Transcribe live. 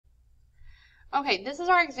Okay, this is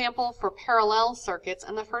our example for parallel circuits,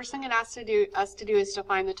 and the first thing it asks us to do is to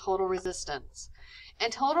find the total resistance.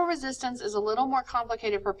 And total resistance is a little more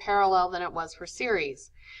complicated for parallel than it was for series.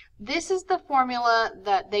 This is the formula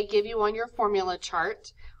that they give you on your formula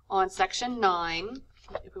chart on section 9.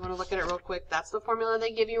 If we want to look at it real quick, that's the formula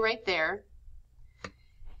they give you right there.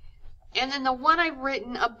 And then the one I've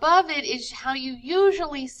written above it is how you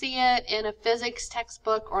usually see it in a physics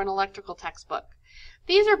textbook or an electrical textbook.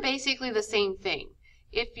 These are basically the same thing.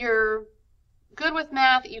 If you're good with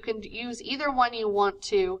math, you can use either one you want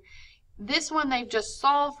to. This one they've just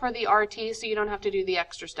solved for the RT, so you don't have to do the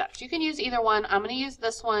extra steps. You can use either one. I'm going to use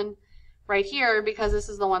this one right here because this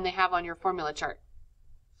is the one they have on your formula chart.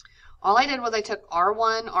 All I did was I took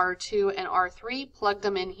R1, R2, and R3, plugged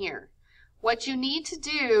them in here. What you need to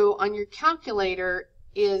do on your calculator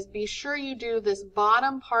is be sure you do this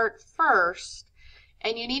bottom part first,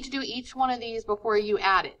 and you need to do each one of these before you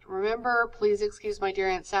add it. Remember, please excuse my dear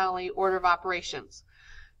Aunt Sally, order of operations.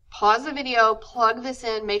 Pause the video, plug this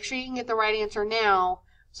in, make sure you can get the right answer now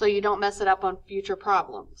so you don't mess it up on future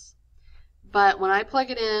problems. But when I plug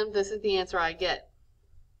it in, this is the answer I get.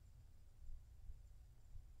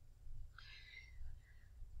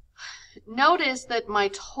 Notice that my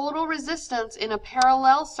total resistance in a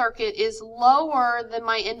parallel circuit is lower than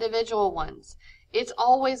my individual ones. It's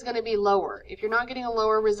always going to be lower. If you're not getting a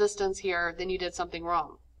lower resistance here, then you did something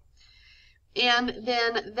wrong. And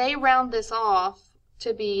then they round this off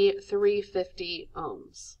to be 350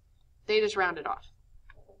 ohms. They just round it off.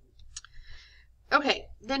 Okay,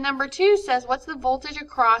 then number 2 says, what's the voltage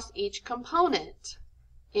across each component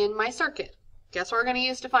in my circuit? Guess what we're going to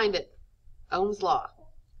use to find it? Ohm's law.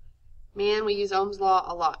 Man, we use Ohm's law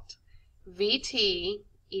a lot. VT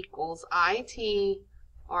equals IT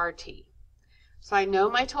RT. So I know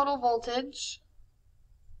my total voltage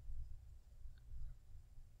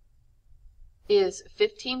is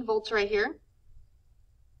 15 volts right here.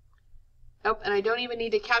 Oh, and I don't even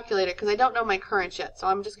need to calculate it because I don't know my current yet. So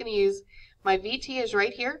I'm just going to use my VT is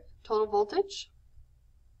right here, total voltage.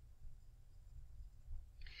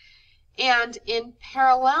 And in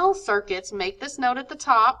parallel circuits, make this note at the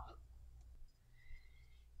top.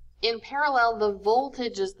 In parallel, the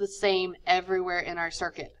voltage is the same everywhere in our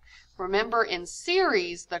circuit. Remember, in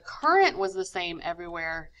series, the current was the same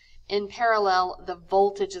everywhere. In parallel, the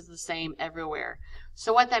voltage is the same everywhere.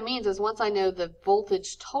 So what that means is once I know the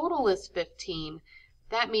voltage total is 15,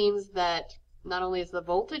 that means that not only is the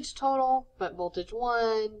voltage total, but voltage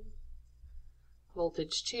 1,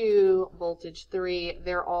 voltage 2, voltage 3,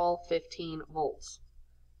 they're all 15 volts.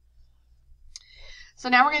 So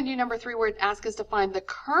now we're going to do number 3 where it asks us to find the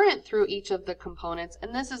current through each of the components,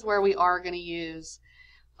 and this is where we are going to use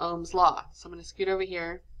Ohm's law. So I'm going to scoot over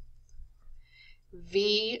here.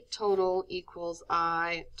 V total equals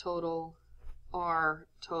I total R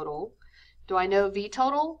total. Do I know V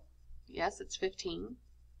total? Yes, it's 15.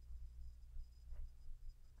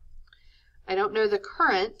 I don't know the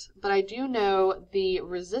current, but I do know the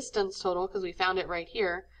resistance total because we found it right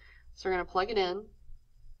here. So we're going to plug it in.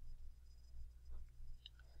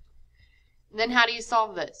 And then how do you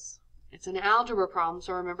solve this? It's an algebra problem,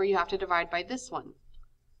 so remember you have to divide by this one.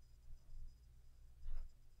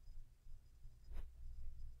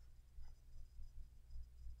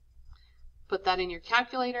 Put that in your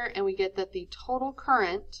calculator, and we get that the total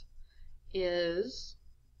current is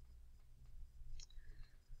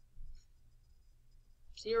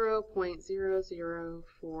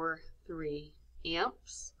 0.0043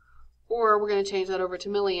 amps, or we're going to change that over to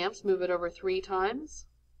milliamps, move it over 3 times.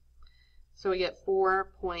 So we get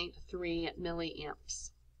 4.3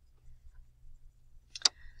 milliamps.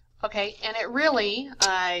 Okay, and it really,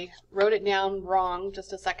 I wrote it down wrong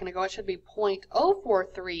just a second ago. It should be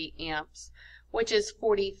 0.043 amps, which is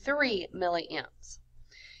 43 milliamps.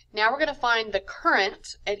 Now we're going to find the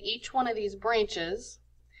current at each one of these branches,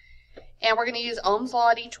 and we're going to use Ohm's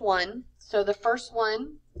law at each one. So the first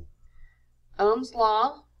one, Ohm's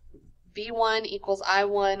law, V1 equals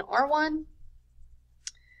I1 R1.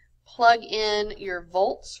 Plug in your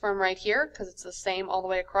volts from right here because it's the same all the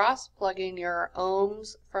way across. Plug in your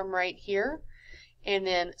ohms from right here. And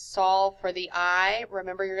then solve for the I.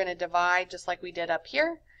 Remember, you're going to divide just like we did up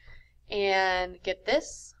here. And get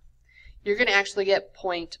this. You're going to actually get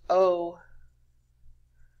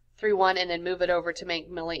 0.031 and then move it over to make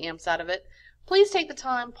milliamps out of it. Please take the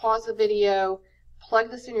time, pause the video, plug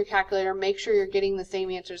this in your calculator, make sure you're getting the same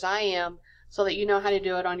answers I am so that you know how to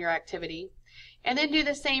do it on your activity. And then do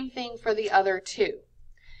the same thing for the other 2.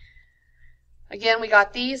 Again, we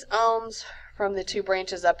got these ohms from the 2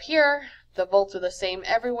 branches up here. The volts are the same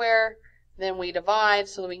everywhere. Then we divide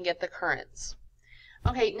so that we can get the currents.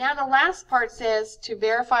 Okay, now the last part says to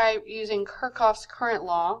verify using Kirchhoff's current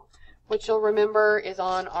law, which you'll remember is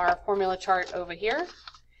on our formula chart over here.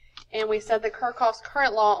 And we said that Kirchhoff's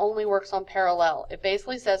current law only works on parallel. It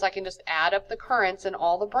basically says I can just add up the currents in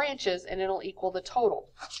all the branches and it'll equal the total.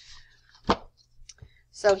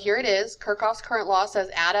 So here it is. Kirchhoff's current law says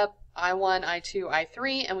add up I1, I2,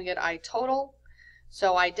 I3, and we get I total.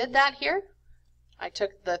 So I did that here. I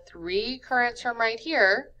took the 3 currents from right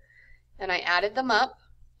here and I added them up.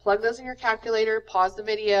 Plug those in your calculator, pause the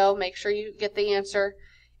video, make sure you get the answer.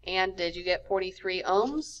 And did you get 43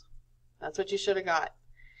 ohms? That's what you should have got.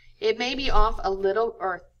 It may be off a little,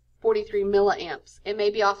 or 43 milliamps. It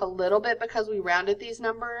may be off a little bit because we rounded these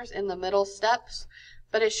numbers in the middle steps,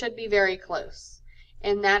 but it should be very close.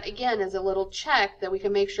 And that, again, is a little check that we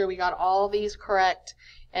can make sure we got all these correct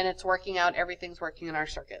and it's working out, everything's working in our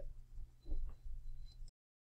circuit.